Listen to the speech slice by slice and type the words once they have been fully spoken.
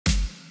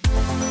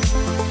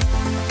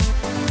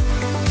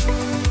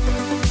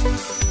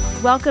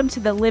Welcome to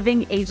the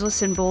Living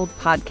Ageless and Bold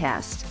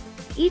podcast.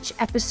 Each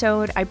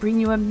episode, I bring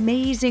you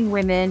amazing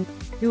women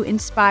who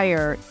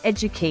inspire,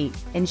 educate,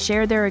 and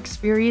share their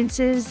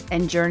experiences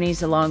and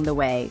journeys along the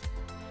way.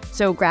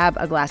 So grab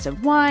a glass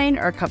of wine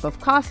or a cup of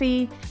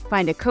coffee,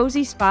 find a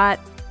cozy spot,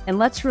 and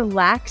let's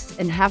relax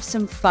and have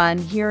some fun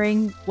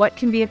hearing what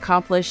can be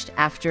accomplished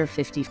after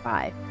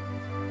 55.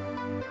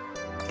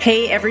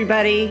 Hey,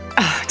 everybody.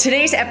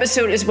 Today's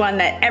episode is one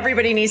that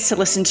everybody needs to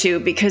listen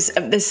to because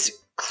of this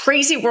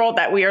crazy world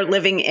that we are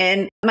living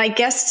in. My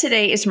guest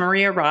today is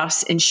Maria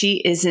Ross, and she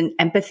is an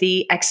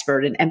empathy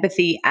expert, an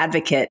empathy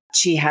advocate.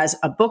 She has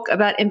a book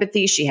about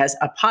empathy. She has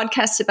a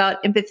podcast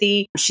about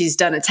empathy. She's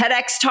done a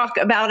TEDx talk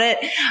about it.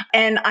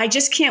 And I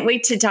just can't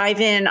wait to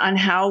dive in on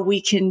how we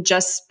can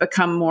just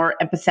become more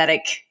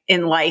empathetic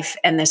in life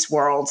and this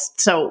world.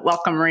 So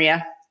welcome,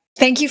 Maria.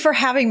 Thank you for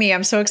having me.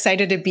 I'm so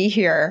excited to be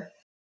here.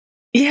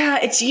 Yeah,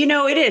 it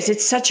is.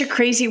 It's such a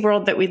crazy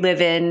world that we live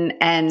in.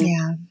 And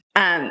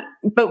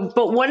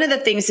but one of the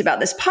things about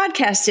this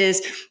podcast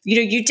is,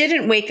 you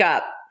didn't wake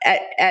up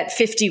at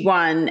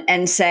 51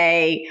 and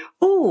say,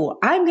 "Oh,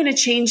 I'm going to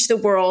change the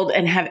world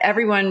and have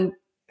everyone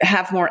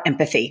have more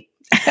empathy."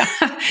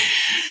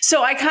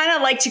 So I kind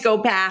of like to go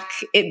back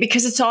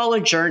because it's all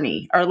a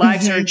journey. Our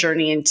lives are a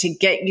journey, and to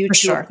get you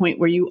to a point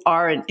where you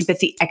are an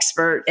empathy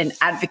expert and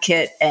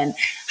advocate. And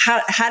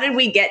how did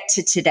we get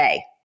to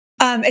today?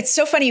 It's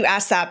so funny you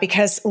asked that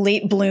because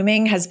late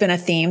blooming has been a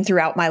theme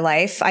throughout my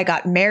life. I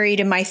got married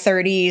in my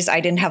 30s. I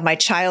didn't have my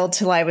child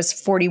till I was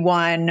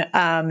 41.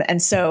 And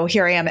so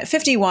here I am at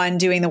 51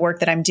 doing the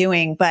work that I'm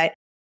doing. But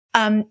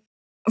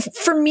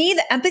for me,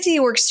 the empathy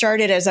work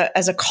started as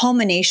a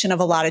culmination of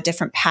a lot of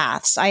different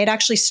paths. I had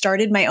actually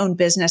started my own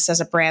business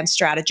as a brand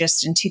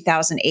strategist in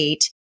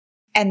 2008.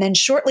 And then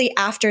shortly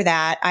after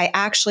that, I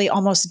actually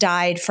almost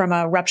died from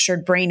a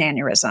ruptured brain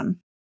aneurysm.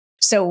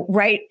 So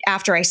right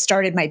after I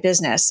started my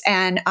business,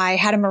 and I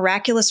had a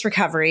miraculous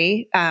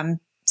recovery,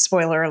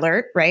 spoiler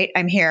alert, right?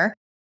 I'm here.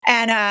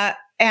 And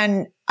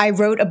I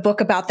wrote a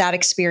book about that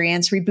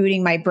experience,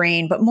 rebooting my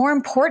brain. But more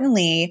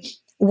importantly,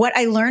 what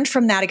I learned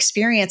from that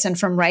experience and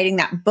from writing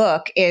that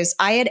book is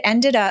I had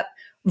ended up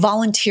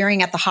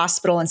volunteering at the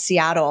hospital in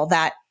Seattle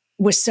that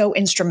was so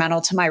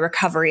instrumental to my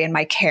recovery and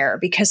my care,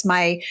 because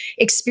my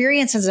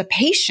experience as a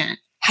patient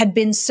had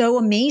been so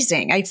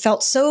amazing. I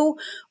felt so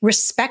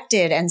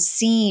respected and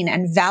seen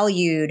and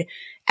valued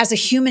as a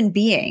human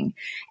being.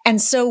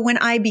 And so when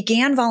I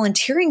began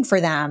volunteering for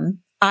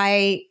them,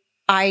 I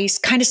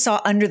kind of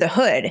saw under the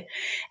hood,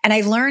 and I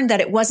learned that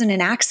it wasn't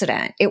an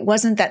accident. It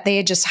wasn't that they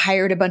had just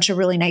hired a bunch of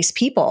really nice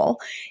people.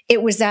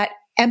 It was that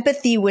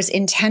empathy was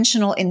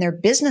intentional in their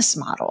business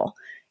model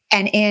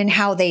and in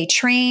how they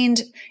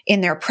trained, in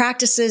their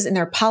practices, in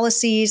their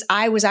policies.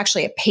 I was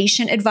actually a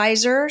patient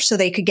advisor, so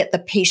they could get the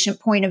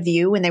patient point of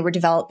view when they were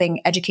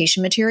developing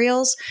education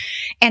materials.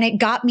 And it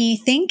got me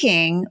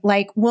thinking,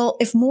 like, well,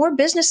 if more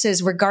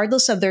businesses,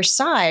 regardless of their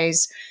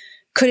size,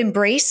 could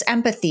embrace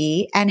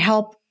empathy and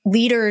help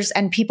leaders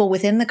and people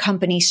within the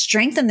company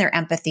strengthen their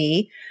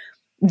empathy,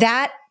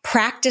 that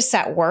practice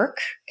at work,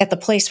 at the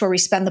place where we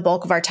spend the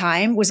bulk of our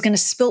time, was going to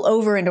spill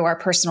over into our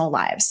personal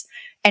lives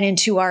and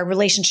into our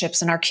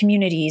relationships and our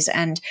communities.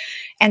 And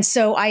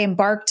so I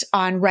embarked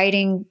on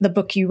writing the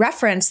book you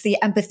referenced, The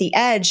Empathy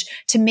Edge,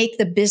 to make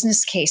the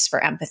business case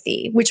for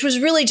empathy, which was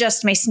really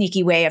just my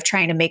sneaky way of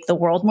trying to make the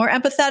world more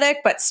empathetic,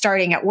 but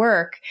starting at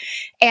work.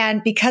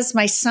 And because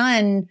my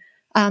son,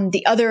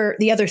 the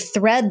other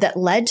thread that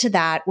led to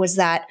that was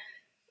that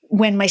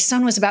when my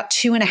son was about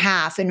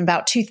 2.5 in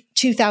about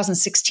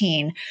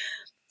 2016,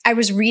 I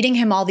was reading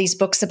him all these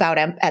books about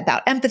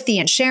empathy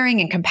and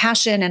sharing and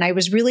compassion, and I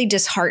was really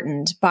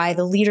disheartened by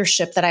the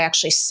leadership that I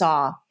actually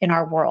saw in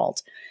our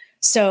world.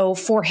 So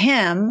for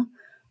him,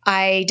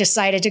 I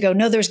decided to go,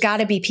 no, there's got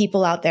to be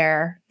people out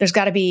there. There's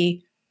got to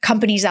be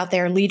companies out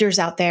there, leaders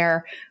out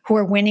there who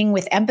are winning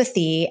with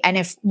empathy. And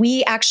if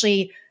we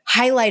actually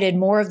highlighted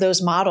more of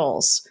those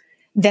models,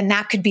 then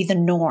that could be the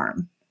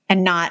norm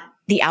and not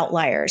the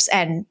outliers.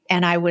 And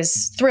I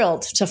was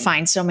thrilled to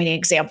find so many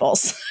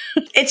examples.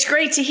 It's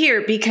great to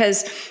hear,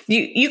 because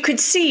you could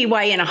see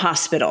why in a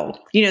hospital,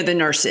 the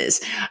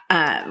nurses.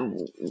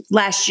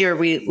 Last year,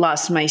 we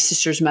lost my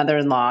sister's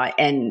mother-in-law,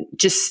 and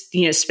just,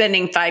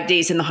 spending 5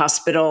 days in the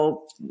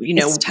hospital,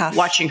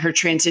 watching her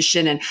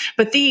transition.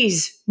 But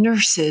these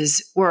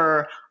nurses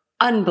were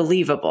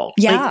unbelievable.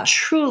 Yeah. Like,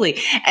 truly.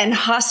 And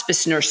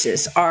hospice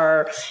nurses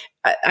are,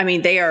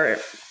 they are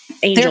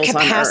angels Their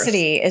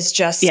capacity on earth. is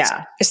just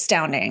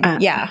astounding.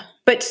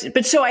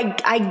 But so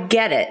I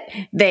get it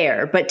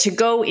there. But to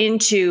go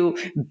into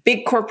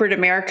big corporate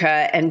America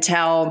and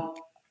tell,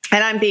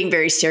 and I'm being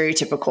very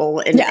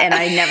stereotypical, and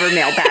I never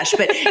male bash,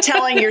 but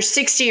telling your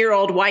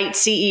 60-year-old white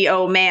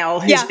CEO male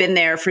who's been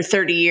there for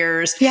 30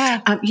 years,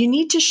 you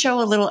need to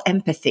show a little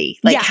empathy.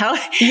 Like how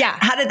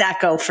did that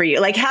go for you?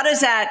 Like, how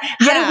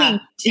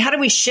do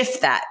we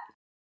shift that?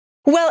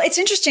 Well, it's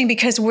interesting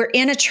because we're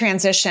in a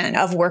transition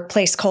of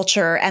workplace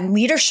culture and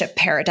leadership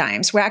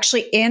paradigms. We're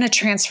actually in a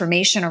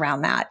transformation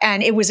around that.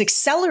 And it was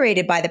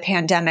accelerated by the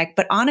pandemic.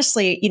 But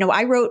honestly,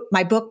 I wrote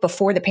my book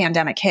before the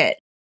pandemic hit,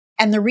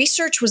 and the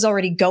research was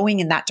already going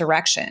in that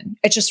direction.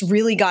 It just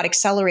really got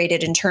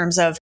accelerated in terms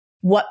of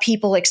what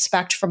people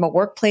expect from a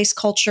workplace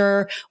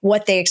culture,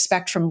 what they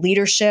expect from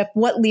leadership,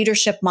 what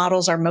leadership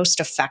models are most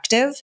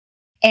effective.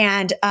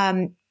 And,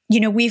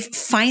 we've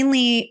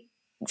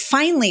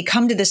finally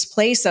come to this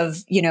place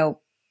of,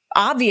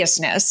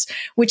 obviousness,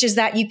 which is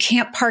that you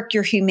can't park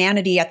your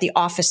humanity at the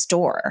office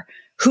door.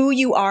 Who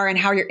you are and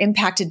how you're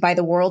impacted by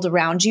the world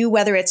around you,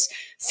 whether it's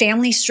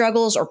family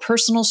struggles or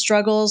personal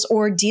struggles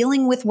or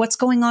dealing with what's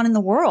going on in the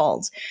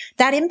world,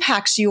 that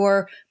impacts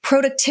your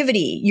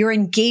productivity, your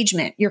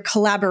engagement, your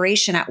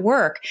collaboration at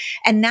work.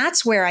 And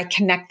that's where I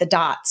connect the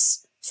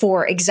dots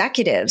for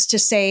executives to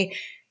say,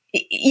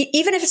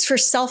 even if it's for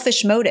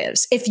selfish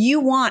motives, if you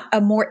want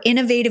a more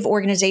innovative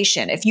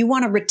organization, if you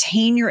want to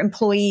retain your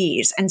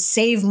employees and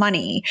save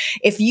money,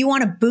 if you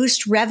want to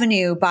boost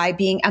revenue by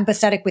being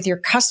empathetic with your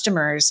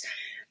customers,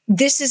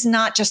 this is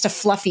not just a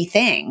fluffy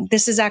thing.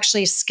 This is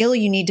actually a skill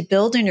you need to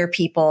build in your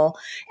people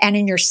and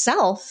in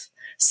yourself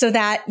so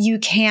that you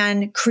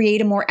can create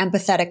a more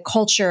empathetic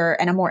culture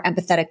and a more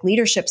empathetic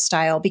leadership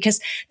style, because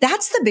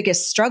that's the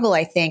biggest struggle,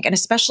 I think. And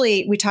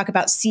especially we talk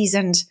about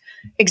seasoned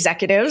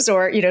executives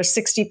or,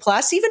 60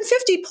 plus, even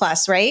 50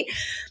 plus, right?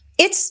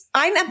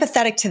 I'm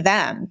empathetic to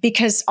them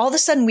because all of a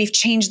sudden we've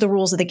changed the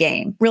rules of the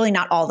game. Really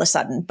not all of a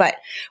sudden, but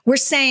we're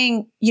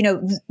saying,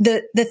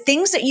 the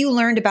things that you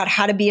learned about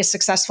how to be a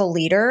successful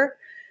leader,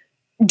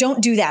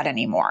 don't do that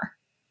anymore.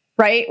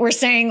 Right? We're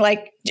saying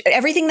like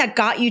everything that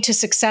got you to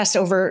success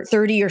over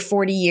 30 or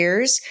 40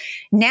 years,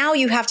 now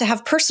you have to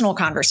have personal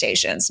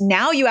conversations.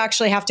 Now you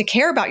actually have to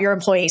care about your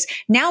employees.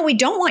 Now we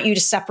don't want you to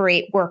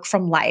separate work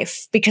from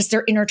life because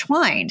they're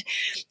intertwined.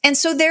 And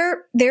so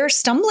they're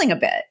stumbling a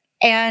bit.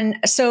 And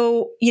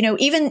so,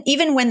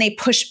 even when they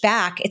push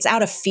back, it's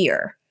out of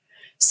fear.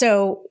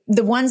 So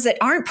the ones that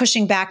aren't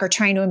pushing back are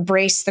trying to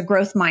embrace the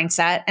growth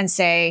mindset and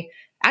say,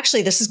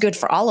 actually, this is good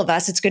for all of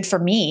us. It's good for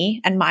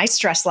me and my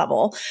stress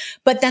level.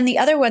 But then the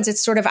other ones,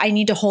 it's sort of, I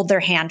need to hold their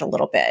hand a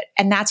little bit.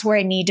 And that's where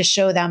I need to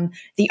show them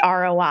the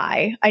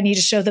ROI. I need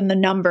to show them the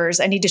numbers.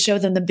 I need to show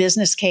them the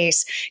business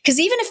case. Because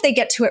even if they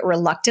get to it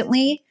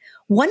reluctantly,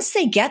 once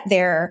they get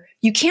there,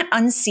 you can't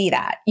unsee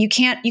that. You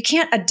can't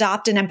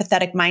adopt an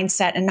empathetic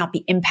mindset and not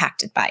be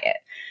impacted by it.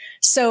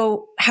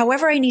 So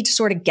however I need to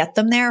sort of get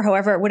them there,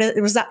 what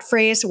was that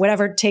phrase?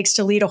 Whatever it takes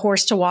to lead a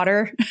horse to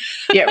water.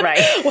 Yeah, right.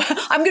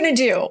 I'm going to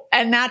do.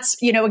 And that's,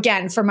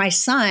 again, for my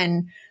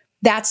son,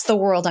 that's the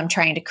world I'm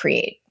trying to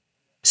create.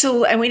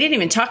 So, and we didn't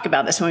even talk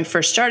about this when we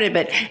first started,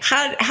 but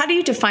how do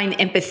you define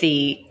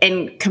empathy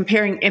and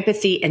comparing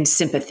empathy and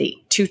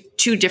sympathy to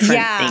two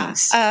different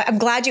things? I'm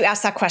glad you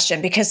asked that question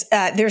because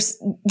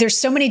there's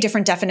so many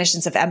different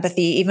definitions of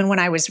empathy, even when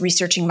I was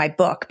researching my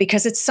book,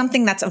 because it's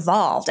something that's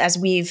evolved as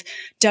we've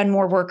done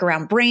more work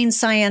around brain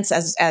science,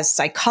 as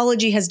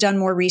psychology has done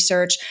more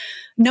research.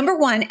 Number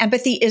one,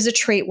 empathy is a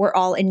trait we're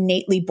all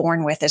innately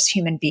born with as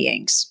human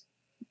beings,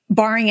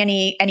 barring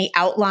any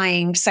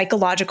outlying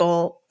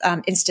psychological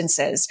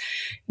instances.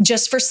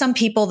 Just for some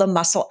people, the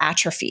muscle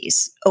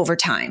atrophies over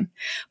time.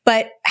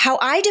 But how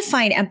I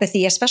define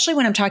empathy, especially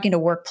when I'm talking to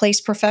workplace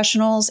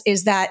professionals,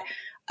 is that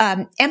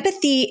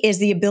empathy is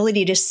the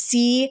ability to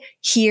see,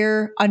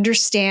 hear,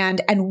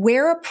 understand, and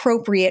where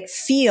appropriate,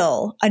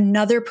 feel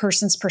another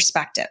person's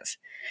perspective.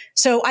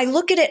 So I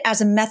look at it as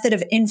a method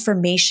of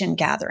information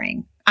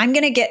gathering. I'm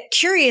going to get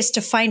curious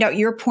to find out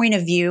your point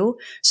of view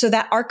so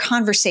that our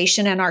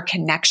conversation and our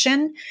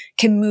connection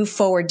can move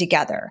forward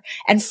together.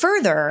 And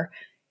further,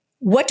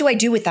 what do I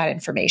do with that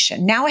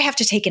information? Now I have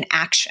to take an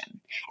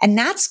action. And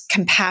that's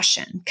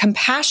compassion.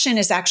 Compassion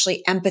is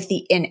actually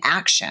empathy in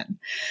action.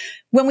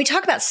 When we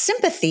talk about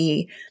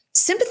sympathy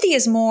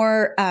is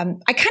more,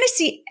 I kind of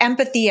see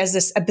empathy as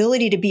this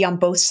ability to be on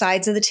both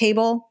sides of the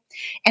table.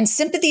 And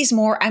sympathy is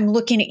more, I'm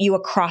looking at you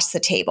across the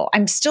table.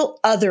 I'm still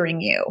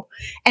othering you.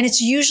 And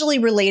it's usually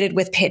related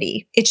with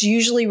pity. It's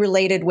usually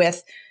related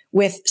with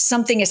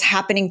something is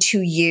happening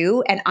to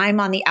you and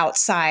I'm on the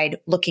outside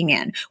looking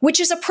in,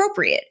 which is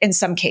appropriate in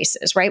some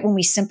cases, right? When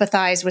we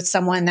sympathize with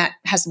someone that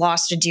has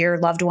lost a dear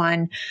loved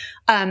one,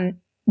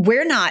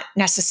 we're not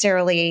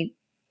necessarily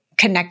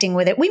connecting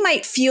with it. We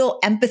might feel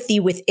empathy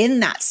within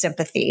that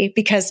sympathy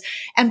because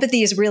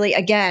empathy is really,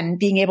 again,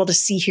 being able to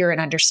see, hear, and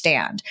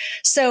understand.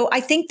 So I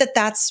think that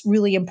that's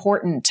really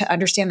important to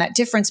understand that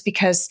difference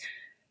because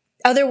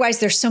otherwise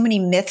there's so many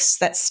myths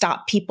that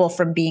stop people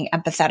from being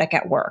empathetic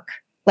at work,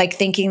 like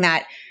thinking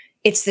that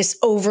it's this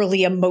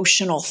overly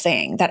emotional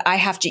thing that I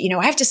have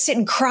to sit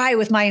and cry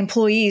with my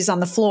employees on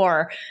the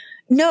floor.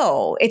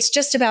 No, it's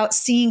just about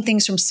seeing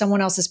things from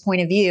someone else's point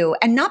of view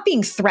and not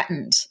being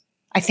threatened.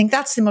 I think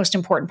that's the most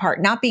important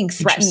part, not being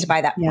threatened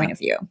by that point of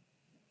view.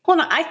 Well,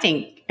 no, I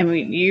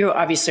mean, you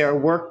obviously are a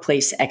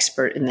workplace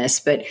expert in this,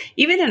 but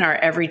even in our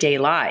everyday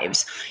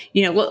lives,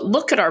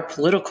 look at our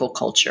political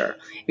culture.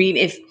 I mean,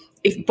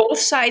 if both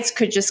sides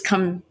could just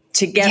come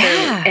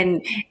together.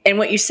 And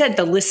what you said,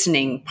 the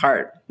listening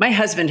part, my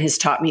husband has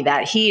taught me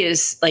that. He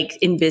is like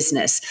in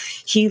business,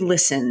 he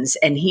listens,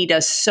 and he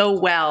does so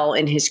well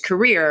in his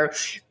career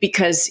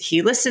because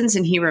he listens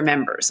and he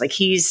remembers. Like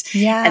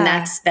and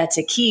that's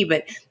a key.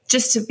 But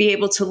just to be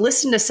able to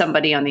listen to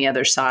somebody on the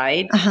other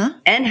side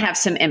and have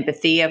some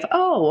empathy of,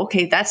 oh,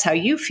 okay, that's how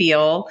you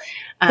feel.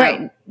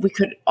 We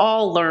could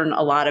all learn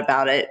a lot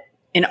about it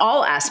in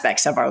all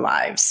aspects of our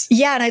lives.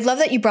 Yeah. And I love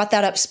that you brought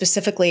that up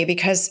specifically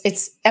because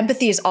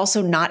empathy is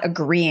also not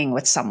agreeing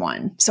with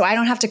someone. So I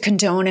don't have to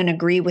condone and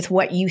agree with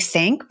what you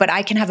think, but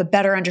I can have a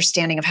better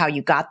understanding of how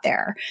you got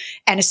there.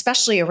 And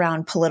especially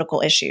around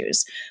political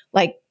issues.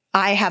 Like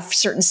I have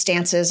certain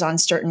stances on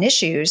certain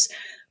issues,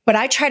 but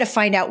I try to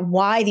find out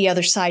why the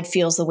other side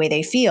feels the way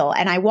they feel.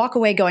 And I walk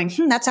away going,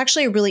 that's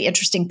actually a really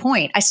interesting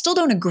point. I still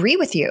don't agree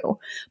with you,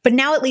 but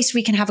now at least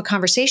we can have a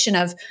conversation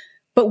of,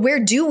 but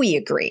where do we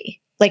agree?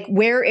 Like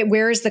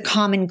where is the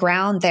common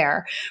ground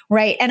there,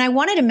 right? And I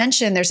wanted to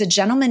mention there's a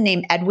gentleman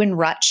named Edwin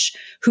Rutsch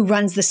who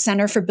runs the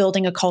Center for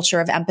Building a Culture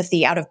of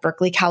Empathy out of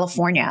Berkeley,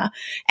 California.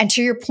 And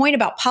to your point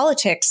about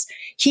politics,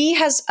 he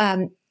has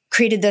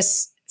created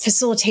this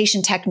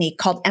facilitation technique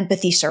called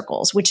empathy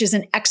circles, which is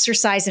an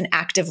exercise in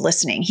active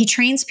listening. He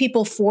trains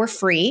people for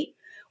free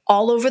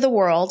all over the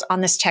world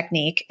on this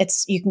technique.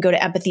 You can go to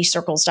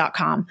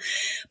empathysircles.com.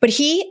 But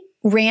he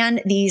ran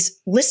these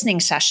listening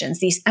sessions,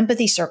 these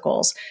empathy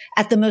circles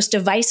at the most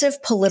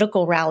divisive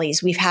political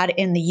rallies we've had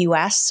in the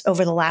US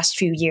over the last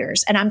few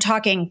years. And I'm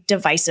talking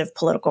divisive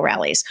political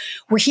rallies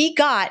where he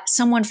got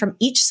someone from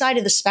each side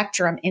of the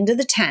spectrum into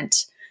the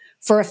tent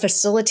for a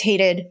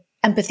facilitated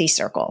empathy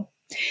circle.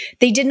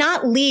 They did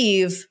not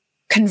leave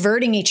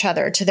converting each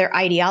other to their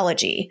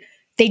ideology.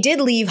 They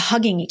did leave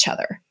hugging each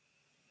other.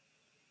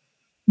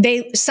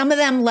 Some of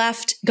them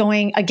left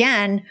going,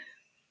 again,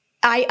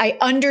 I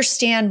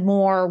understand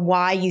more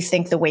why you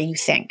think the way you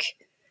think.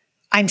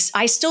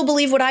 I still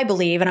believe what I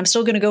believe, and I'm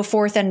still going to go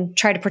forth and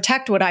try to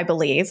protect what I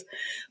believe.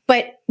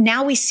 But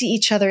now we see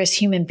each other as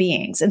human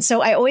beings. And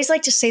so I always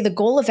like to say the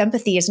goal of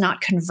empathy is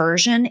not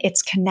conversion,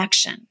 it's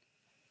connection.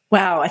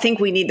 Wow, I think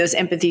we need those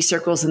empathy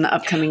circles in the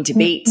upcoming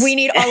debates. We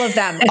need all of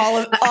them, all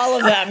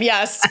of them.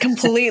 Yes,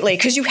 completely.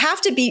 Because you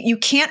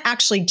can't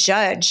actually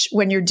judge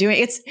when you're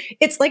doing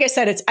it's like I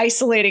said, it's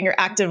isolating your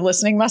active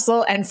listening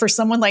muscle. And for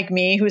someone like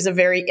me, who's a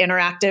very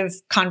interactive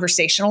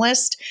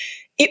conversationalist,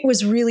 it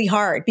was really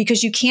hard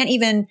because you're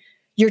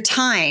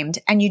timed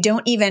and you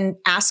don't even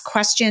ask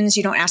questions.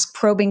 You don't ask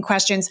probing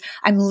questions.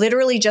 I'm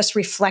literally just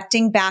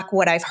reflecting back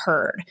what I've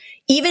heard.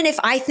 Even if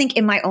I think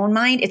in my own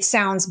mind, it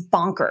sounds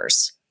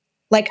bonkers.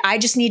 Like I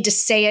just need to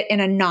say it in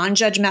a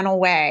non-judgmental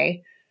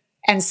way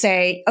and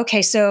say,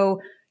 okay, so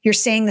you're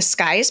saying the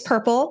sky is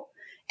purple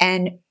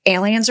and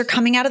aliens are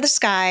coming out of the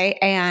sky.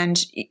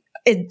 And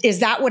is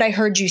that what I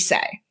heard you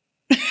say?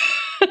 Wow.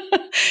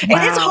 And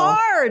it's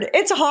hard.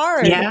 It's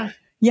hard. Yeah.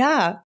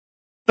 Yeah.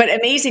 But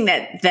amazing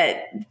that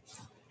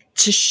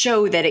to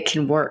show that it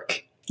can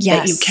work,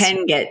 yes. That you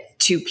can get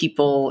two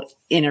people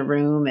in a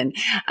room and,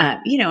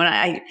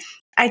 and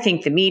I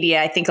think the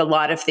media, I think a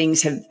lot of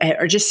things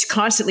are just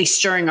constantly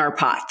stirring our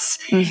pots.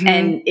 Mm-hmm.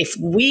 And if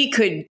we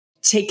could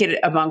take it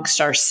amongst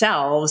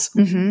ourselves,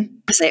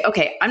 say,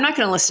 okay, I'm not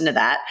going to listen to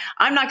that.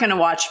 I'm not going to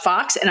watch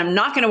Fox and I'm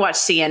not going to watch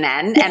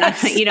CNN.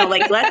 Yes. And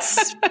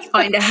let's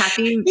find a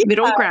happy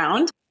middle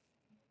ground.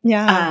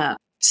 Yeah.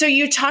 So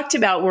you talked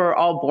about we're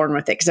all born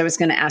with it. Cause I was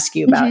going to ask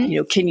you about,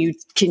 can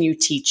you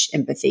teach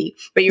empathy,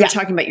 but you were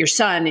talking about your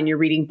son and you're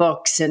reading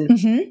books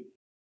and,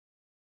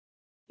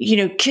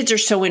 kids are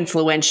so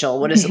influential.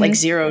 What is it, like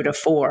 0 to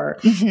 4?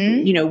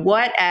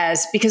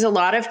 Because a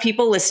lot of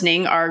people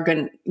listening are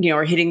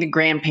hitting the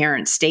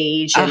grandparent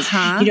stage. And,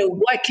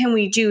 what can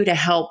we do to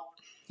help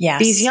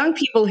these young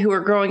people who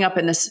are growing up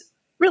in this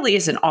really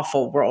is an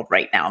awful world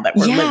right now that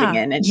we're living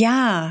in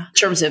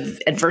terms of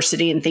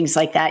adversity and things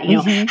like that.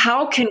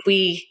 How can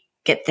we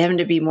get them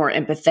to be more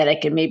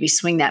empathetic and maybe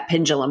swing that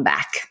pendulum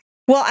back?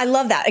 Well, I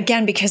love that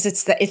again, because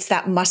it's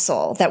that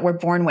muscle that we're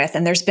born with.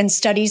 And there's been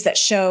studies that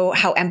show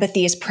how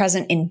empathy is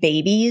present in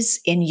babies,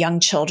 in young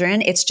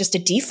children. It's just a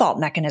default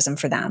mechanism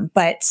for them.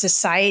 But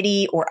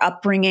society or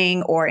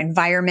upbringing or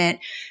environment,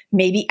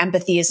 maybe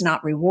empathy is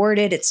not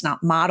rewarded. It's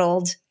not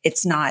modeled.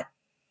 It's not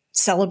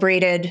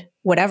celebrated,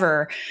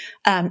 whatever.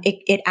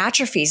 It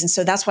atrophies. And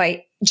so that's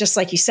why, just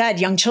like you said,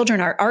 young children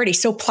are already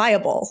so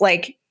pliable,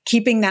 like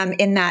keeping them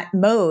in that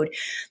mode.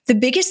 The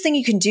biggest thing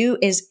you can do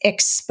is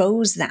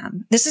expose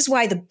them. This is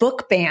why the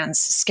book bans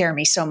scare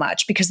me so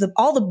much, because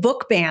all the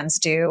book bans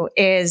do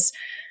is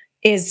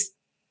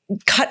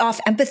cut off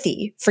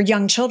empathy for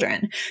young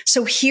children.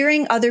 So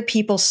hearing other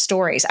people's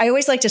stories, I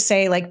always like to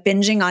say, like,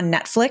 binging on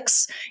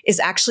Netflix is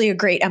actually a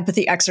great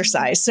empathy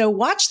exercise. So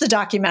watch the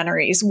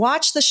documentaries,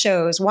 watch the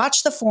shows,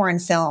 watch the foreign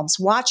films,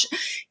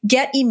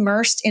 get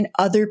immersed in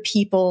other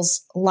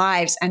people's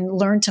lives and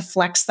learn to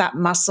flex that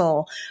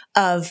muscle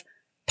of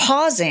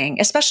pausing,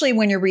 especially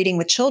when you're reading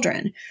with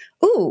children.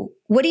 Ooh,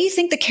 what do you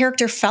think the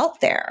character felt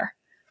there?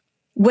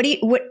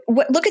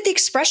 look at the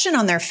expression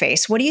on their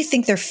face. What do you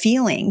think they're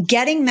feeling?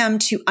 Getting them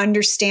to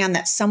understand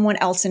that someone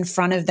else in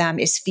front of them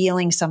is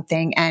feeling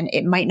something and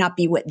it might not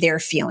be what they're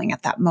feeling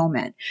at that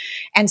moment.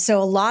 And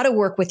so a lot of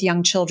work with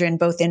young children,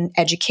 both in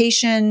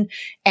education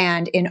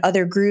and in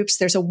other groups.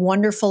 There's a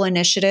wonderful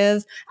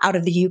initiative out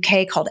of the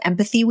UK called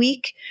Empathy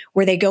Week,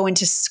 where they go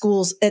into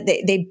schools,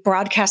 they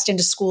broadcast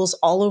into schools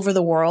all over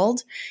the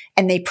world,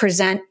 and they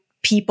present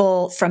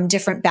people from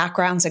different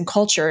backgrounds and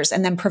cultures,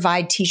 and then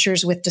provide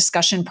teachers with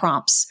discussion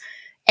prompts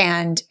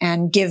and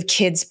give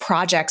kids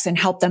projects and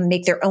help them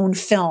make their own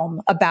film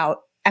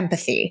about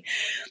empathy.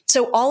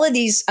 So all of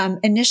these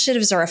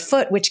initiatives are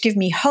afoot, which give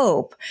me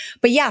hope.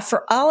 But yeah,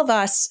 for all of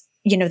us,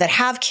 that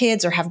have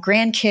kids or have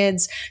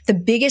grandkids, the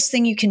biggest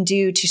thing you can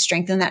do to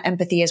strengthen that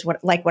empathy is what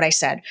I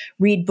said,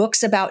 read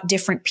books about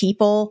different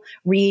people,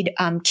 read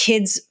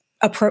kids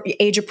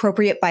age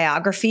appropriate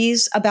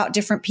biographies about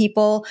different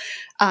people,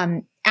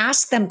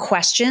 ask them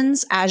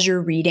questions as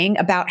you're reading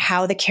about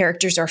how the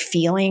characters are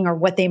feeling or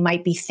what they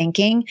might be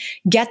thinking.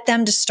 Get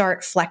them to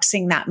start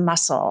flexing that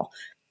muscle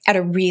at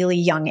a really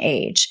young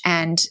age.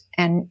 And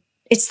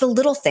it's the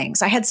little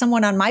things. I had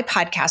someone on my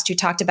podcast who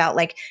talked about,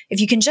 like, if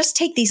you can just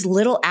take these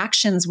little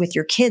actions with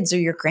your kids or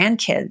your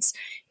grandkids,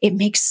 it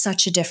makes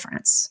such a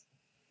difference.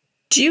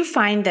 Do you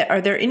find that,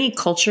 are there any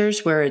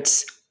cultures where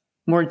it's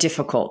more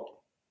difficult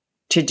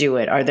to do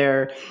it? Are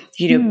there,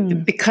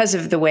 because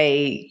of the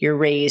way you're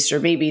raised,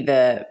 or maybe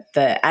the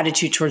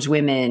attitude towards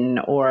women,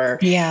 or,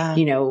 how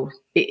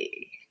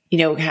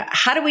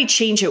do we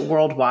change it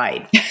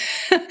worldwide?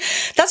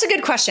 That's a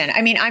good question.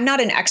 I mean, I'm not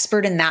an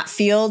expert in that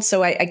field,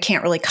 so I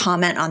can't really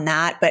comment on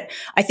that. But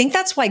I think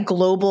that's why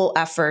global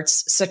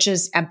efforts such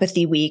as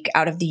Empathy Week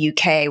out of the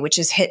UK, which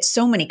has hit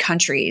so many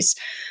countries,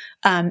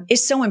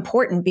 is so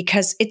important,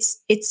 because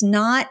it's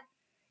not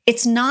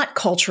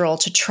cultural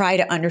to try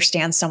to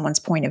understand someone's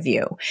point of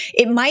view.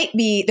 There might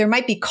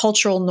be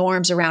cultural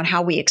norms around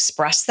how we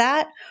express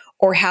that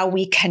or how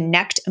we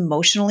connect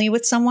emotionally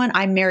with someone.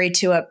 I'm married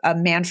to a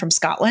man from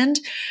Scotland,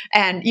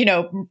 and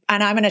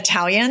I'm an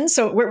Italian.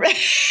 So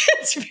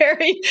it's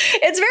very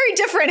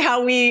different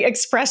how we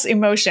express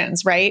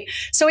emotions, right?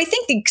 So I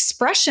think the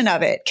expression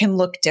of it can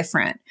look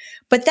different.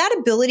 But that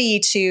ability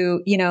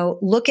to,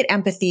 look at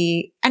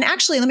empathy, and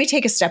actually, let me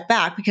take a step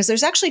back, because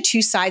there's actually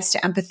two sides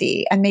to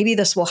empathy, and maybe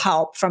this will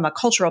help from a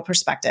cultural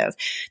perspective.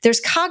 There's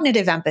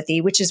cognitive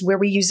empathy, which is where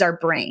we use our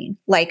brain.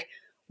 Like,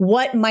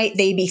 what might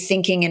they be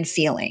thinking and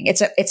feeling?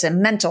 It's a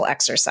mental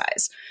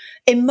exercise.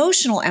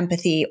 Emotional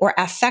empathy or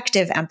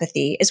affective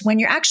empathy is when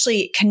you're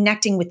actually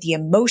connecting with the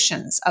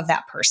emotions of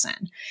that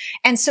person.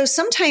 And so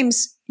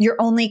sometimes you're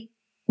only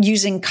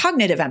using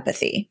cognitive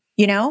empathy,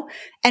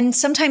 and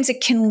sometimes it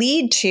can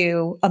lead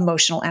to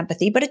emotional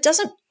empathy, but it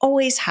doesn't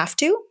always have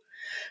to.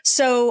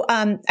 So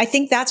I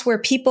think that's where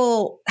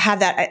people have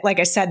that, like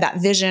I said, that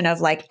vision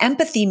of, like,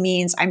 empathy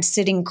means I'm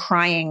sitting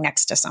crying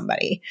next to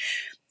somebody.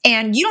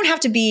 And you don't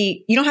have to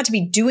be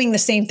doing the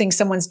same thing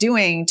someone's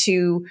doing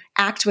to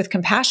act with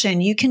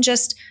compassion. You can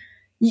just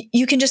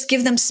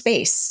give them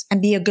space and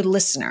be a good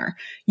listener.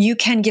 You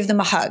can give them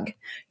a hug.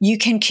 You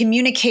can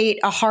communicate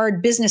a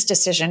hard business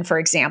decision, for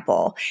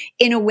example,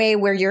 in a way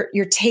where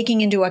you're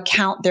taking into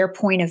account their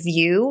point of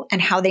view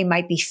and how they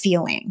might be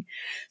feeling.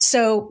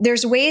 So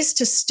there's ways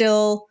to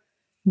still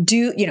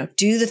do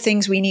the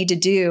things we need to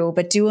do,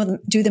 but do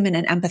them in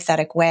an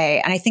empathetic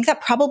way. And I think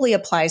that probably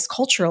applies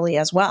culturally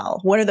as well.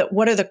 What are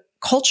the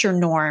culture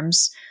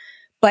norms?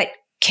 But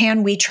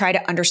can we try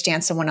to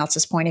understand someone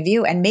else's point of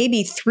view? And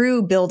maybe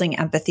through building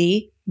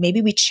empathy,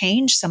 maybe we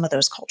change some of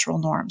those cultural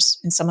norms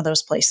in some of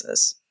those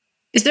places.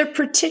 Is there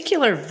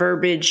particular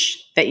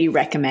verbiage that you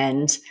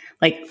recommend?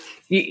 Like,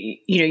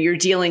 you're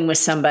dealing with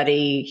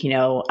somebody,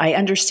 I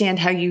understand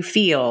how you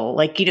feel.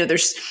 Like,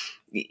 there's,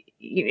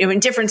 in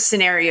different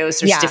scenarios,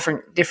 there's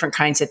different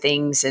kinds of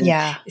things. And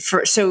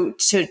to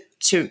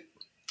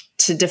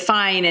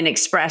define and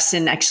express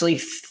and actually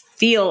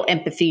feel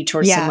empathy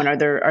towards someone, are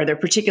there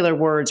particular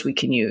words we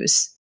can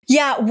use?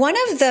 Yeah. One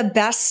of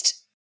the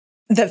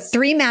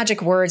three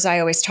magic words I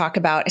always talk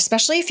about,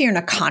 especially if you're in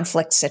a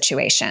conflict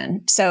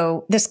situation.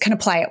 So this can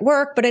apply at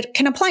work, but it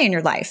can apply in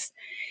your life,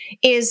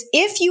 is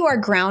if you are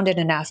grounded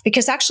enough,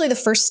 because actually the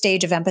first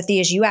stage of empathy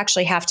is you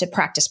actually have to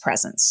practice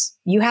presence.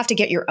 You have to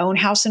get your own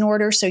house in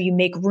order so you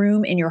make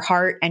room in your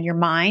heart and your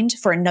mind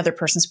for another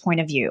person's point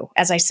of view,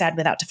 as I said,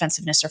 without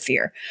defensiveness or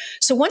fear.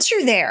 So once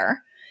you're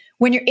there,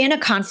 when you're in a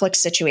conflict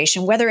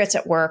situation, whether it's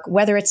at work,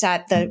 whether it's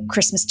at the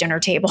Christmas dinner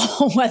table,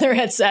 whether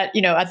it's at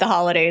the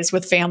holidays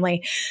with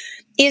family,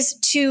 is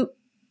to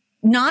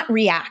not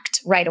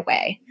react right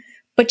away,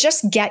 but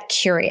just get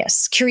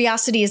curious.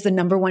 Curiosity is the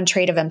number one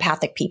trait of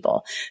empathic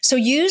people. So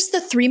use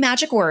the three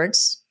magic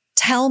words.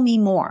 Tell me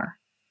more.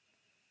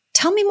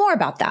 Tell me more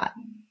about that.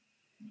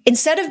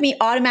 Instead of me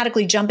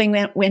automatically jumping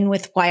in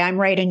with why I'm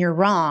right and you're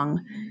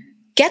wrong,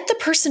 get the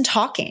person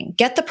talking.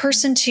 Get the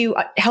person to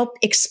help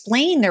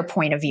explain their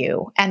point of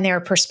view and their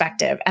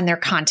perspective and their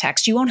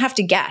context. You won't have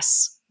to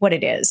guess what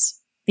it is.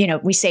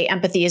 We say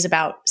empathy is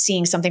about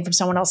seeing something from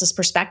someone else's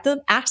perspective.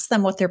 Ask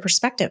them what their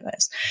perspective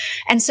is.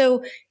 And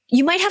so,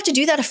 you might have to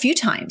do that a few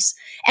times.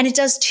 And it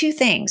does two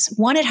things.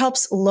 One, it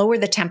helps lower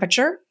the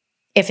temperature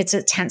if it's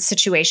a tense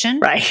situation.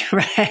 Right.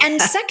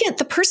 And second,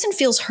 the person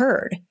feels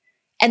heard.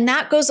 And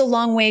that goes a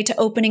long way to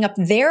opening up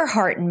their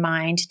heart and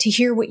mind to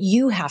hear what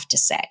you have to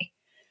say.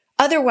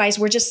 Otherwise,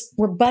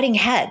 we're butting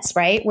heads,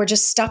 right? We're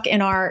just stuck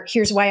in our,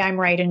 here's why I'm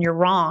right and you're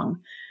wrong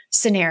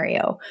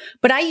scenario.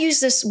 But I use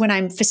this when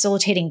I'm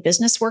facilitating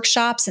business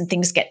workshops and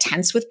things get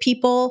tense with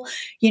people.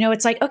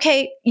 It's like,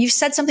 okay, you've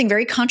said something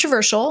very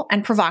controversial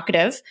and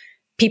provocative.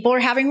 People are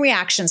having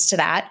reactions to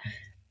that.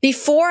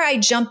 Before I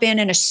jump in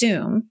and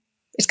assume,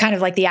 it's kind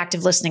of like the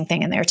active listening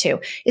thing in there too,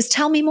 is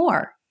tell me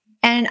more.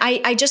 And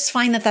I just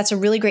find that that's a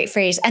really great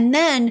phrase. And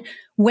then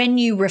when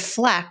you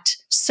reflect,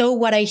 so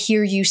what I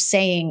hear you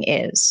saying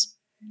is,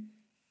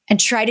 and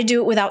try to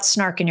do it without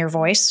snark in your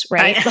voice,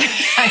 right?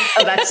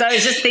 I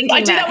was just thinking. I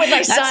do that with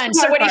my son.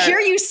 So what I hear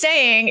you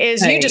saying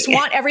is you just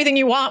want everything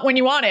you want when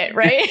you want it,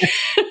 right?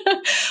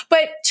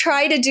 But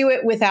try to do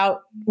it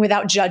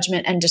without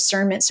judgment and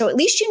discernment. So at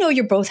least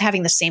you're both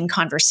having the same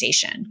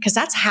conversation, because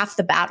that's half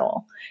the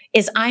battle.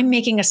 Is I'm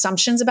making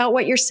assumptions about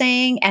what you're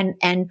saying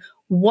and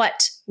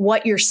what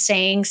you're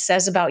saying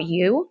says about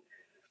you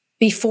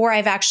before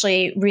I've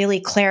actually really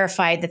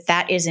clarified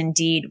that is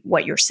indeed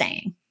what you're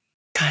saying.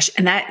 Gosh,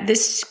 and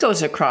this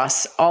goes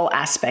across all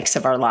aspects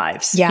of our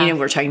lives. Yeah.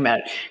 We're talking about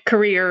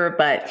career,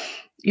 but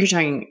you're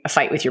talking a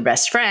fight with your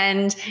best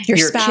friend, your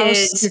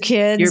spouse, your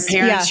kids, your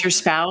parents, your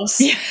spouse.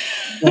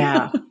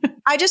 Yeah.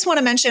 I just want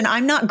to mention,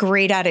 I'm not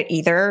great at it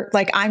either.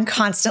 Like, I'm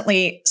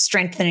constantly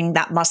strengthening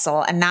that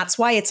muscle, and that's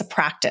why it's a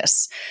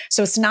practice.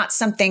 So it's not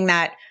something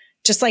that,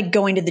 just like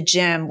going to the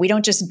gym, we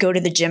don't just go to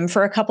the gym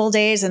for a couple of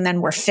days and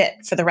then we're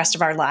fit for the rest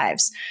of our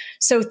lives.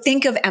 So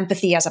think of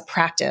empathy as a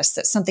practice.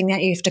 That's something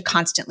that you have to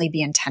constantly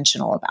be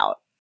intentional about.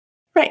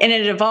 Right. And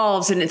it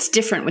evolves and it's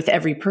different with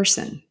every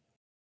person.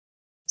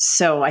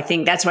 So I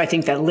think that's why I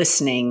think that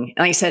listening,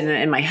 like I said,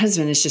 and my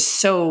husband is just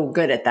so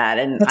good at that.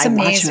 And that's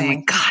amazing. Watch him, I'm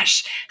like,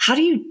 gosh, how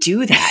do you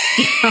do that?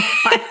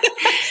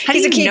 How do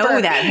you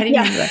know that? How do you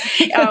know that?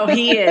 Oh,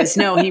 he is.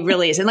 No, he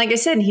really is. And like I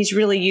said, he's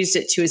really used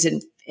it to his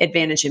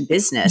advantage in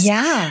business.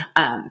 Yeah.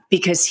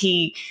 Because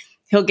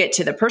he'll get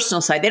to the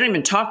personal side. They don't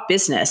even talk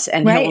business,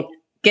 and he'll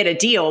get a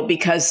deal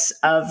because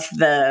of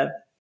the.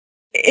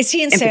 Is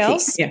he in empathy.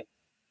 sales? Yeah.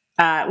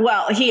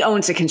 Well, he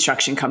owns a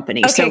construction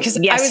company. Okay, because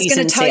so yes,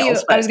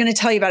 I was going to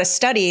tell you about a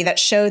study that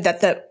showed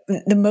that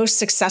the most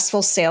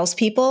successful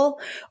salespeople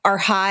are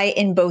high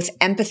in both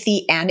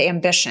empathy and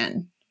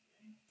ambition.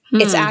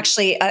 It's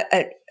actually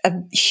a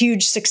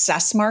huge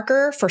success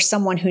marker for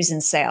someone who's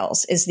in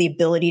sales, is the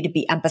ability to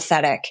be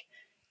empathetic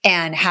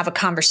and have a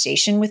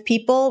conversation with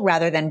people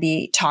rather than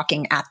be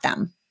talking at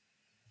them.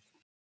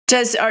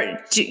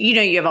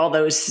 You have all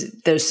those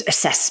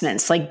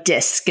assessments like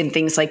DISC and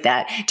things like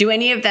that. Do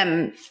any of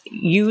them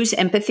use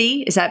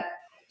empathy? Is that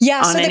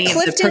on any of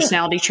the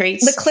personality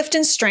traits? The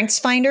Clifton Strengths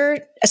Finder,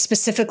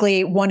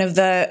 specifically one of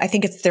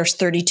there's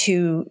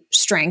 32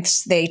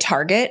 strengths they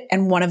target,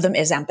 and one of them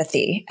is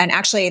empathy. And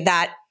actually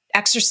that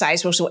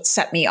exercise was what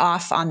set me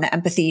off on the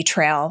empathy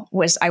trail.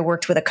 Was I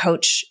worked with a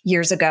coach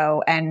years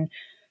ago and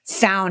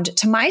found,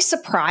 to my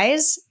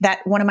surprise,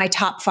 that one of my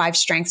top 5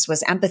 strengths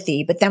was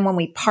empathy. But then when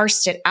we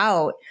parsed it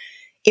out,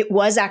 it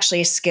was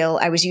actually a skill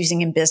I was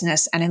using in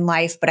business and in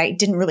life, but I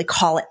didn't really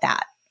call it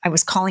that. I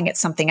was calling it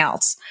something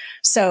else.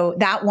 So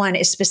that one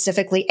is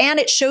specifically, and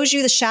it shows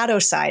you the shadow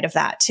side of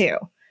that too,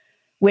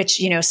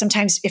 which,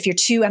 sometimes if you're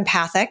too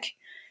empathic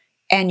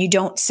and you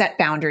don't set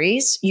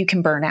boundaries, you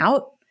can burn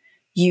out.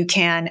 You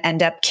can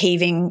end up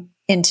caving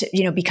into,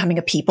 becoming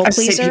a people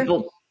pleaser.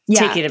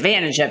 Taking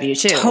advantage of you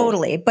too.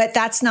 Totally. But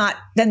that's not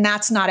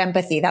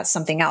empathy. That's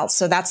something else.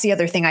 So that's the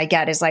other thing I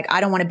get is like, I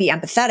don't want to be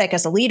empathetic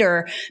as a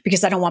leader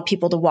because I don't want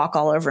people to walk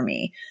all over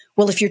me.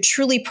 Well, if you're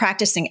truly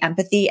practicing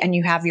empathy and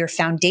you have your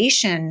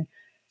foundation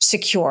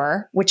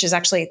secure, which is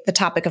actually the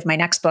topic of my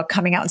next book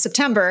coming out in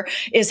September,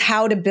 is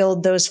how to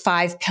build those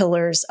 5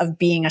 pillars of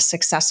being a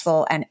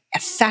successful and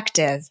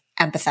effective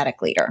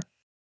empathetic leader.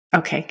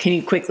 Okay. Can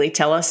you quickly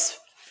tell us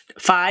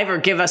 5 or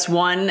give us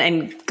one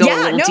and go a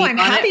little deep on it? I'm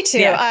happy to.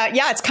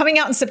 It's coming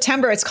out in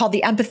September. It's called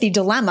The Empathy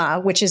Dilemma,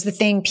 which is the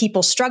thing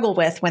people struggle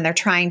with when they're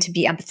trying to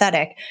be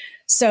empathetic.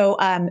 So,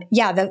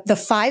 the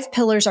 5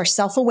 pillars are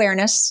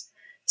self-awareness,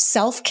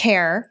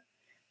 self-care,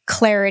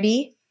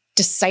 clarity,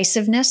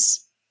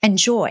 decisiveness, and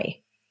joy.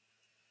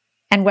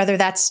 And whether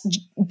that's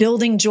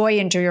building joy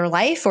into your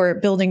life or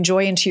building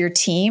joy into your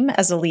team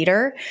as a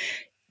leader,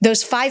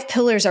 those 5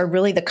 pillars are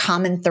really the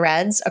common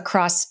threads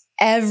across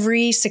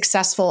every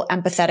successful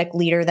empathetic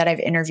leader that I've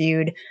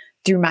interviewed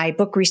through my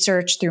book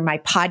research, through my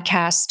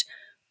podcast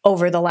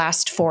over the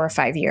last 4 or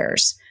 5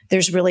 years.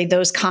 There's really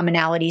those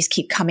commonalities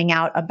keep coming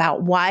out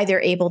about why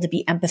they're able to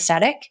be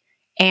empathetic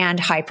and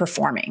high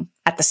performing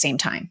at the same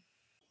time.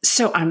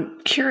 So I'm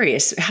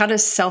curious, how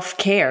does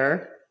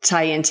self-care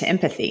tie into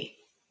empathy?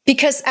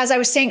 Because as I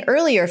was saying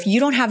earlier, if you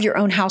don't have your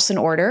own house in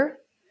order,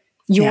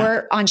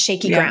 you're on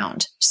shaky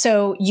ground.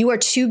 So you are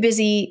too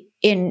busy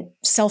in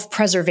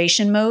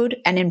self-preservation mode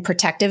and in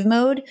protective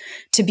mode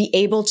to be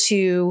able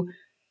to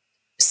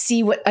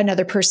see what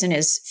another person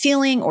is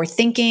feeling or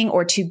thinking,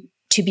 or to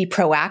be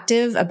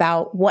proactive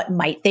about what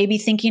might they be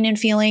thinking and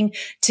feeling,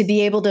 to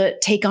be able to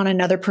take on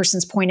another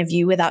person's point of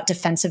view without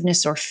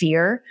defensiveness or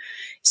fear.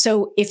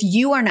 So if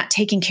you are not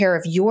taking care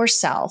of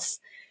yourself,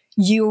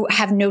 you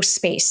have no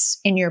space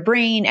in your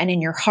brain and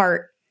in your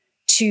heart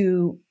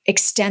to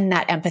extend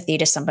that empathy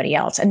to somebody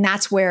else. And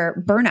that's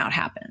where burnout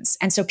happens.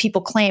 And so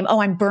people claim,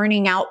 oh, I'm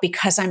burning out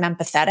because I'm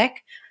empathetic.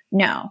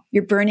 No,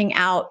 you're burning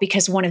out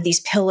because one of these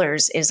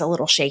pillars is a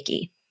little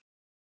shaky.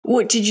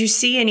 What did you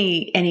see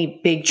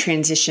any big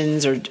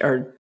transitions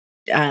or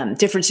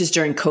differences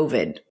during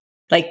COVID?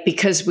 Like,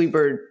 because we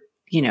were,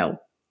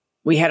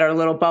 we had our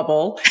little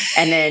bubble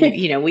and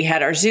then, we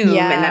had our Zoom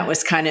and that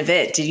was kind of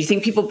it. Did you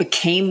think people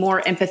became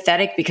more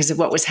empathetic because of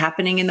what was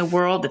happening in the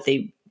world, that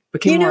they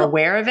became more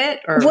aware of it?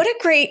 Or what a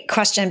great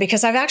question,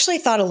 because I've actually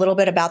thought a little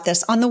bit about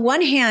this. On the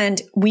one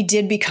hand, we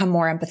did become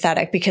more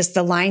empathetic because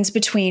the lines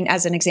between,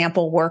 as an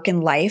example, work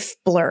and life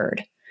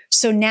blurred.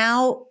 So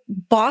now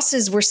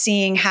bosses were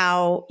seeing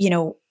how,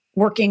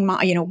 working,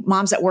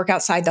 moms that work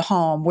outside the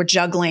home were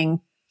juggling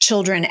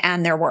children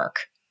and their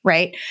work,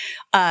 right?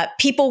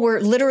 People were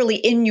literally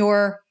in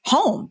your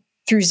home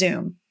through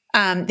Zoom.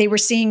 They were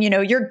seeing,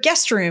 your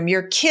guest room,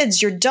 your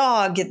kids, your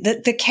dog,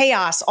 the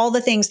chaos, all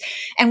the things.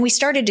 And we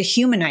started to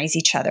humanize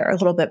each other a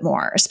little bit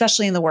more,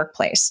 especially in the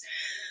workplace.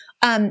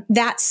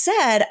 That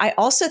said, I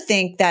also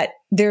think that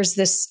there's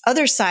this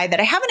other side that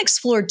I haven't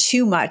explored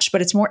too much,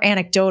 but it's more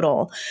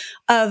anecdotal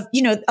of,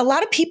 a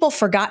lot of people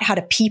forgot how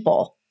to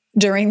people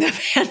during the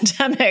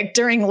pandemic,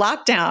 during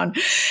lockdown.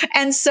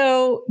 And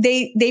so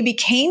they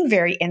became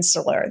very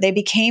insular. They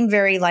became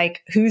very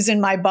like, who's in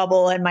my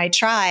bubble and my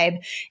tribe,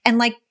 and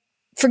like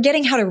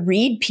forgetting how to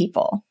read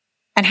people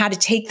and how to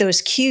take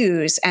those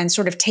cues and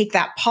sort of take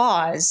that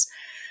pause.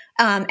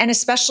 And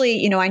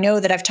especially, I know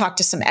that I've talked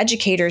to some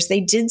educators,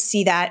 they did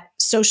see that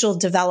social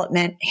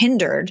development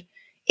hindered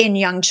in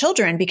young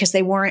children because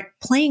they weren't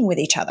playing with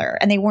each other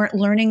and they weren't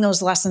learning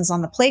those lessons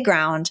on the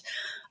playground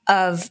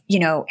of,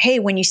 hey,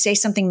 when you say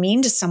something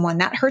mean to someone,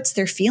 that hurts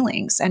their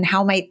feelings, and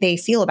how might they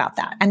feel about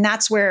that? And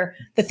that's where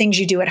the things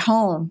you do at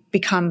home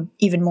become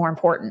even more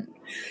important.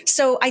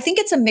 So I think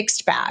it's a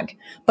mixed bag,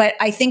 but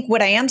I think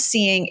what I am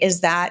seeing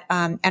is that,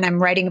 and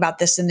I'm writing about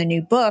this in the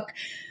new book,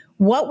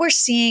 what we're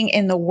seeing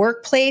in the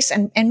workplace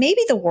and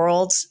maybe the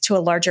world to a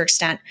larger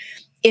extent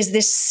is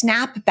this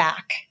snap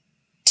back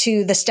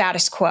to the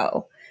status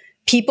quo.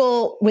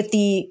 People with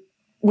the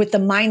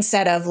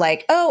mindset of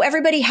like, oh,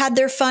 everybody had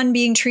their fun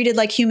being treated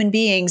like human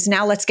beings.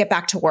 Now let's get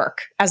back to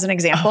work, as an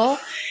example.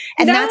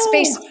 And that's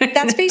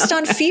based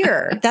on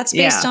fear. That's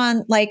based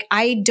on like,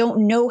 I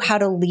don't know how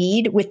to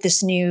lead with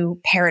this new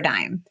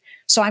paradigm.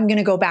 So I'm going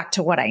to go back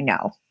to what I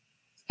know.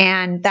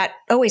 And that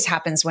always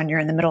happens when you're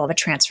in the middle of a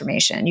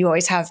transformation. You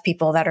always have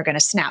people that are going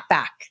to snap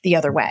back the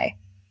other way.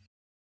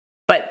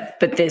 But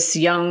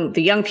the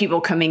young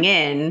people coming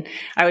in,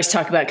 I always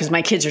talk about, because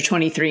my kids are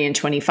 23 and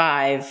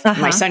 25.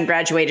 My son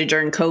graduated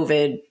during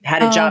COVID,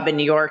 had a job in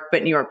New York,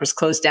 but New York was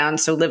closed down.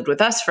 So lived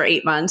with us for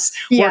 8 months,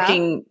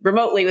 working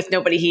remotely with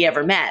nobody he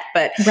ever met.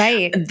 But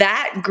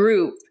that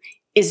group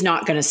is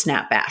not going to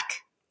snap back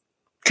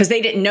because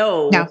they didn't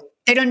know. No,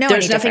 they don't know.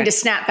 There's nothing to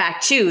snap back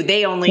to.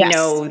 They only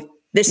know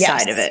this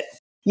side of it.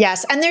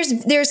 Yes. And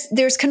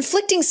there's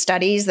conflicting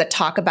studies that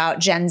talk about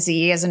Gen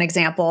Z as an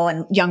example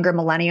and younger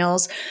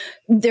millennials.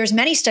 There's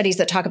many studies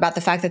that talk about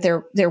the fact that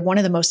they're one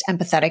of the most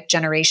empathetic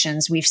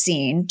generations we've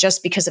seen,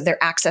 just because of their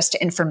access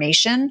to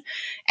information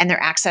and their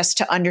access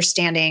to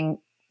understanding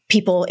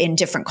people in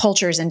different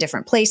cultures and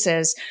different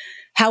places.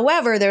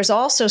 However, there's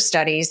also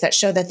studies that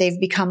show that they've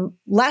become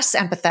less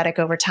empathetic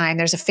over time.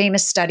 There's a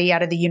famous study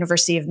out of the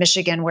University of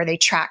Michigan where they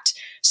tracked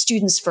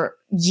students for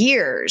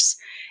years.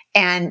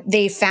 And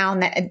they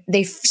found that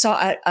they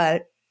saw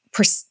a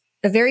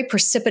very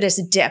precipitous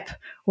dip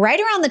right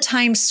around the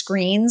time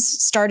screens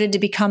started to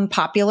become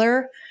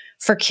popular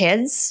for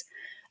kids.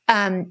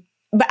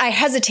 But I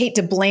hesitate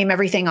to blame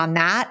everything on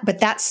that. But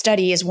that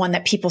study is one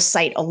that people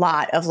cite a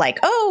lot of like,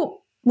 oh,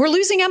 we're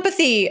losing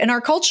empathy in our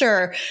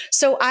culture.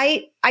 So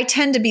I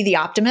tend to be the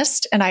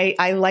optimist, and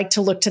I like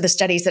to look to the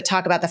studies that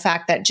talk about the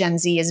fact that Gen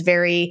Z is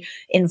very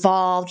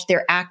involved.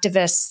 They're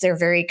activists. They're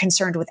very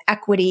concerned with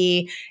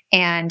equity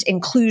and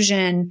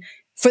inclusion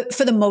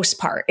for the most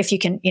part. If you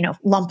can,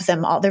 lump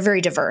them all, they're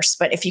very diverse,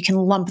 but if you can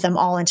lump them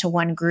all into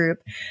one group,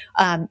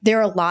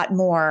 they're a lot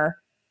more,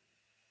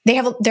 they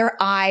have their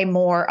eye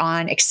more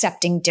on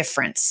accepting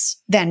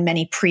difference than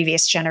many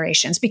previous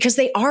generations because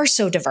they are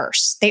so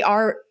diverse. They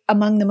are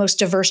among the most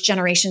diverse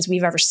generations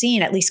we've ever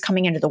seen, at least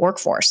coming into the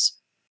workforce.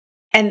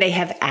 And they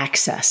have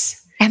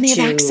access.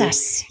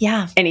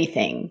 Yeah.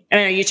 Anything. And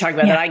I know you talk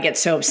about that. I get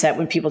so upset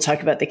when people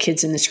talk about the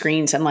kids in the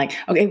screens. I'm like,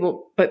 okay,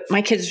 well, but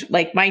my kids,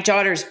 like my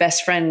daughter's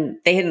best friend,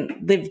 they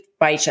hadn't lived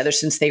by each other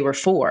since they were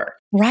 4.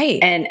 Right.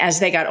 And as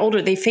they got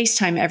older, they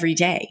FaceTime every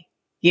day.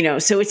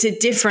 So it's a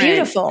different. It's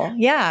beautiful.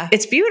 Yeah.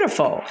 It's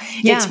beautiful.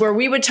 Yeah. It's where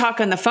we would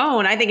talk on the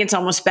phone. I think it's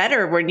almost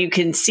better when you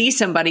can see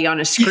somebody on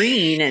a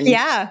screen and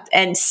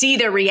and see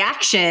their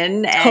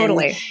reaction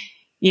and,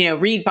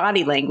 read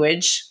body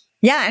language.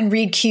 Yeah. And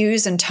read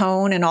cues and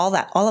tone and all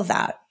of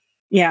that.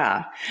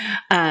 Yeah.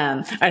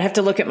 I'd have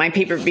to look at my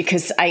paper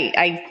because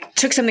I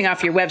took something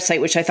off your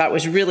website, which I thought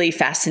was really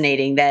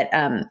fascinating, that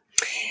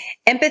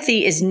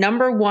empathy is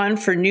number one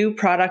for new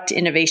product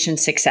innovation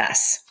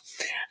success.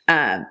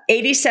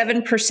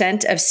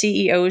 87% of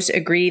CEOs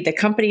agree the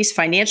company's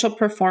financial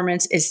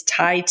performance is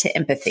tied to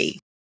empathy.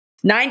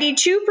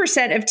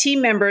 92% of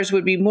team members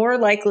would be more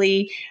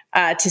likely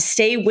to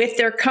stay with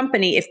their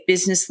company if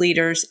business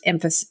leaders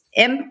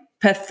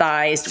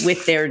empathized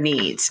with their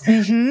needs.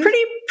 Mm-hmm.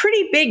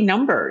 Pretty big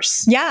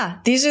numbers. Yeah.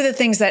 These are the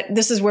things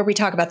this is where we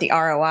talk about the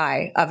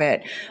ROI of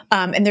it.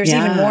 And there's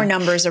even more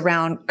numbers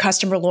around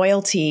customer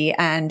loyalty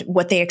and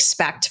what they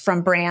expect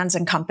from brands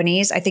and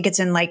companies. I think it's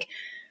in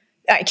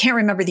I can't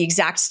remember the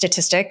exact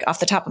statistic off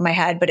the top of my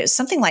head, but it's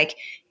something like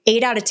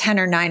 8 out of 10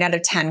 or 9 out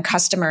of 10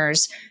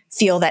 customers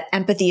feel that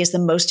empathy is the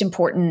most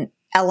important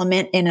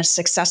element in a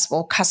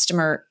successful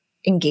customer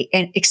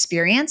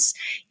experience.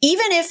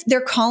 Even if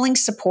they're calling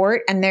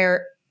support and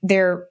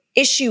their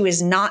issue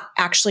is not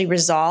actually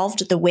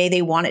resolved the way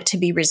they want it to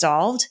be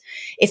resolved,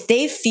 if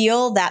they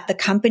feel that the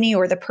company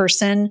or the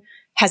person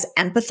has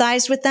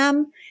empathized with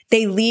them,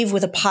 they leave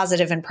with a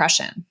positive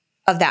impression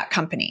of that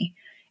company.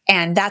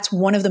 And that's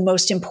one of the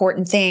most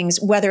important things,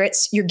 whether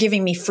it's you're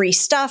giving me free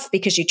stuff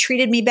because you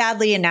treated me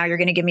badly and now you're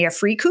going to give me a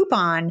free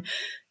coupon,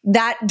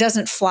 that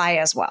doesn't fly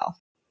as well.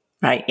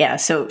 Right. Yeah.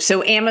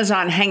 So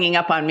Amazon hanging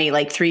up on me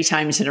 3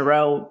 times in a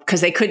row because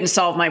they couldn't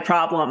solve my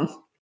problem.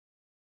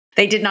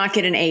 They did not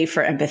get an A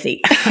for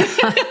empathy.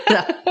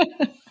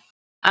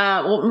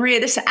 Well,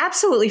 Maria, this is an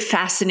absolutely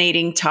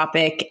fascinating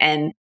topic,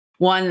 and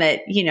one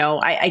that,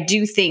 I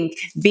do think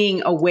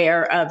being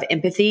aware of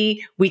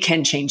empathy, we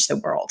can change the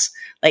world.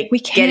 We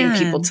can.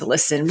 Getting people to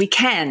listen. We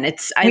can.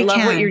 I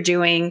love what you're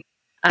doing.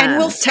 And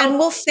we'll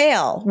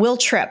fail. We'll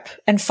trip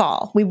and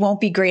fall. We won't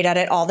be great at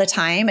it all the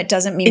time. It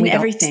doesn't mean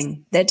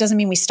that doesn't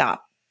mean we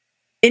stop.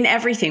 In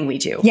everything we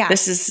do. Yeah.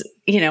 This is,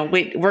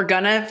 we're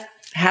going to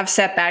have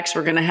setbacks.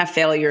 We're going to have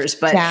failures,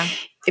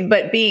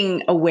 but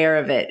being aware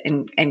of it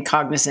and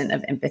cognizant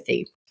of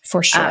empathy.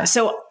 For sure.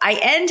 So I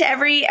end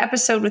every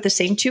episode with the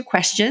same 2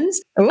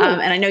 questions. And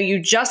I know you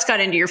just got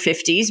into your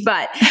 50s,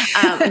 but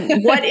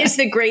what is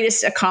the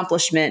greatest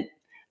accomplishment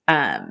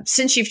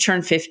since you've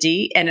turned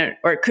 50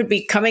 or it could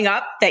be coming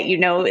up that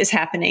is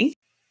happening?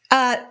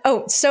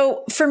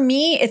 So for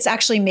me, it's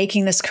actually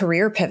making this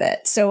career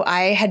pivot. So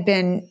I had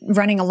been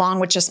running along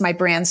with just my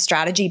brand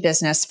strategy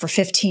business for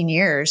 15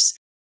 years.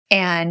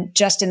 And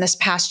just in this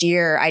past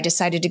year, I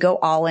decided to go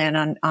all in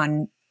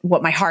on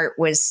what my heart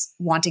was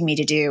wanting me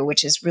to do,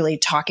 which is really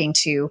talking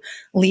to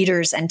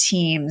leaders and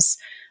teams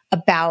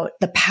about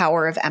the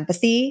power of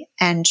empathy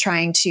and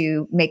trying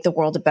to make the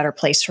world a better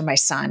place for my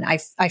son. I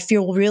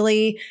feel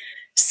really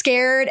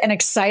scared and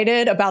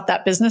excited about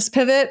that business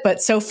pivot,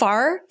 but so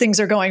far things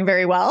are going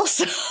very well.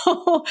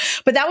 So,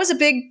 but that was a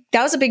big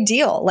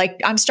deal.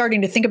 I'm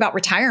starting to think about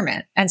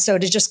retirement. And so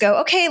to just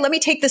go, okay, let me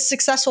take this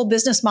successful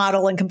business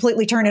model and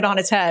completely turn it on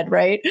its head.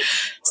 Right.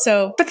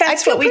 So, but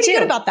that's what we do.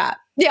 Good about that.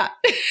 Yeah.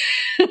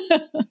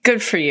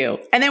 Good for you.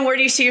 And then where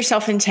do you see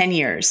yourself in 10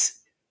 years?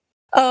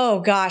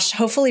 Oh gosh,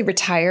 hopefully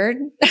retired.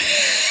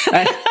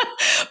 But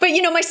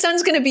my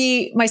son's going to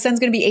be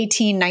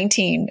 18,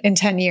 19 in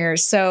 10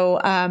 years. So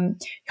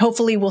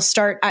hopefully we'll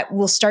start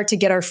to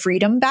get our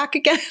freedom back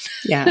again.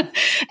 Yeah.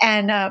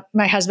 And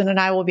my husband and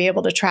I will be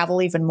able to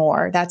travel even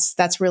more.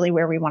 That's really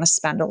where we want to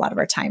spend a lot of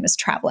our time, is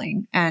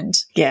traveling.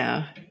 And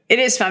yeah. It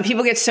is fun.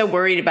 People get so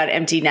worried about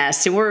empty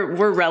nests, and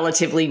we're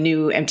relatively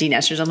new empty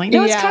nesters. I'm like,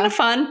 no, it's kind of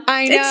fun.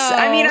 I know.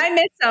 I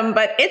miss them,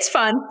 but it's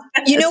fun.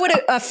 You know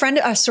what? A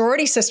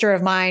sorority sister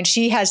of mine,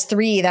 she has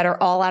 3 that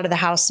are all out of the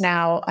house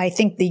now. I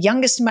think the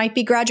youngest might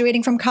be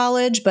graduating from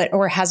college,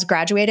 or has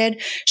graduated.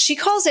 She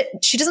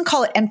doesn't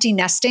call it empty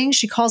nesting.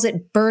 She calls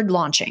it bird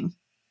launching.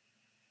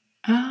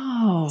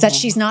 Oh, that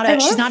she's not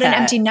an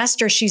empty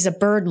nester. She's a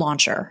bird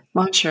launcher.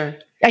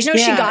 I know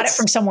she got it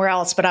from somewhere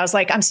else, but I was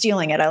like, I'm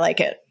stealing it. I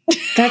like it.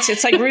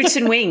 It's like roots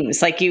and wings.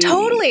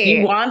 Totally.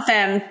 You want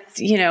them,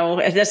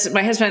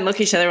 my husband and I look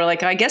at each other. We're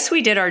like, I guess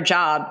we did our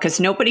job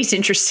because nobody's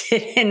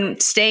interested in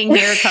staying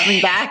here,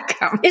 coming back.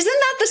 Isn't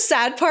that the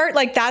sad part?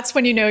 That's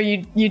when you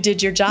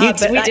did your job.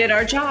 We did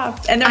our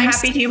job, and they're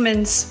happy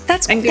humans.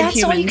 That's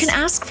humans. all you can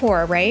ask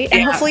for, right?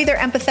 And hopefully they're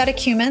empathetic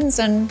humans,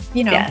 and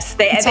yes,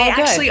 they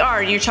actually are.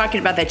 And you're talking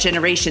about that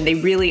generation; they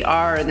really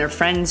are, and their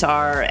friends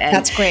are. And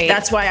that's great.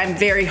 That's why I'm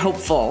very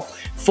hopeful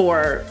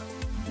for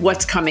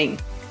what's coming.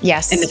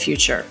 Yes. In the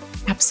future.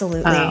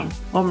 Absolutely.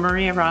 Well,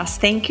 Maria Ross,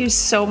 thank you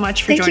so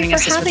much for joining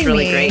us. This was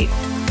really great.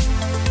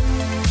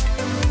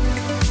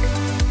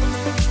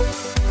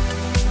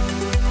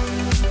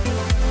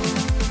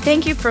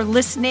 Thank you for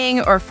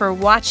listening or for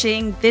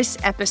watching this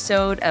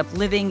episode of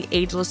Living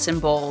Ageless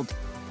and Bold.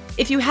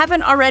 If you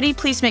haven't already,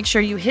 please make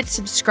sure you hit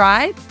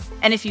subscribe.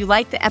 And if you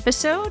like the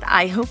episode,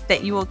 I hope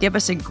that you will give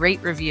us a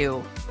great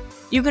review.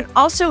 You can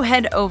also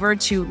head over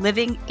to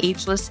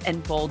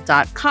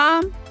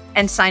livingagelessandbold.com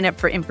and sign up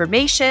for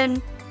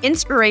information,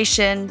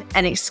 inspiration,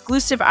 and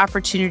exclusive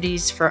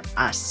opportunities for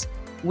us.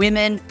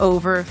 women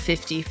over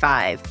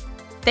 55.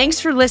 Thanks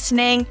for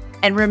listening.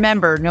 And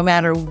remember, no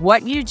matter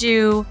what you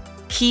do,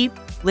 keep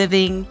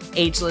living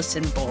ageless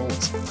and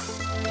bold.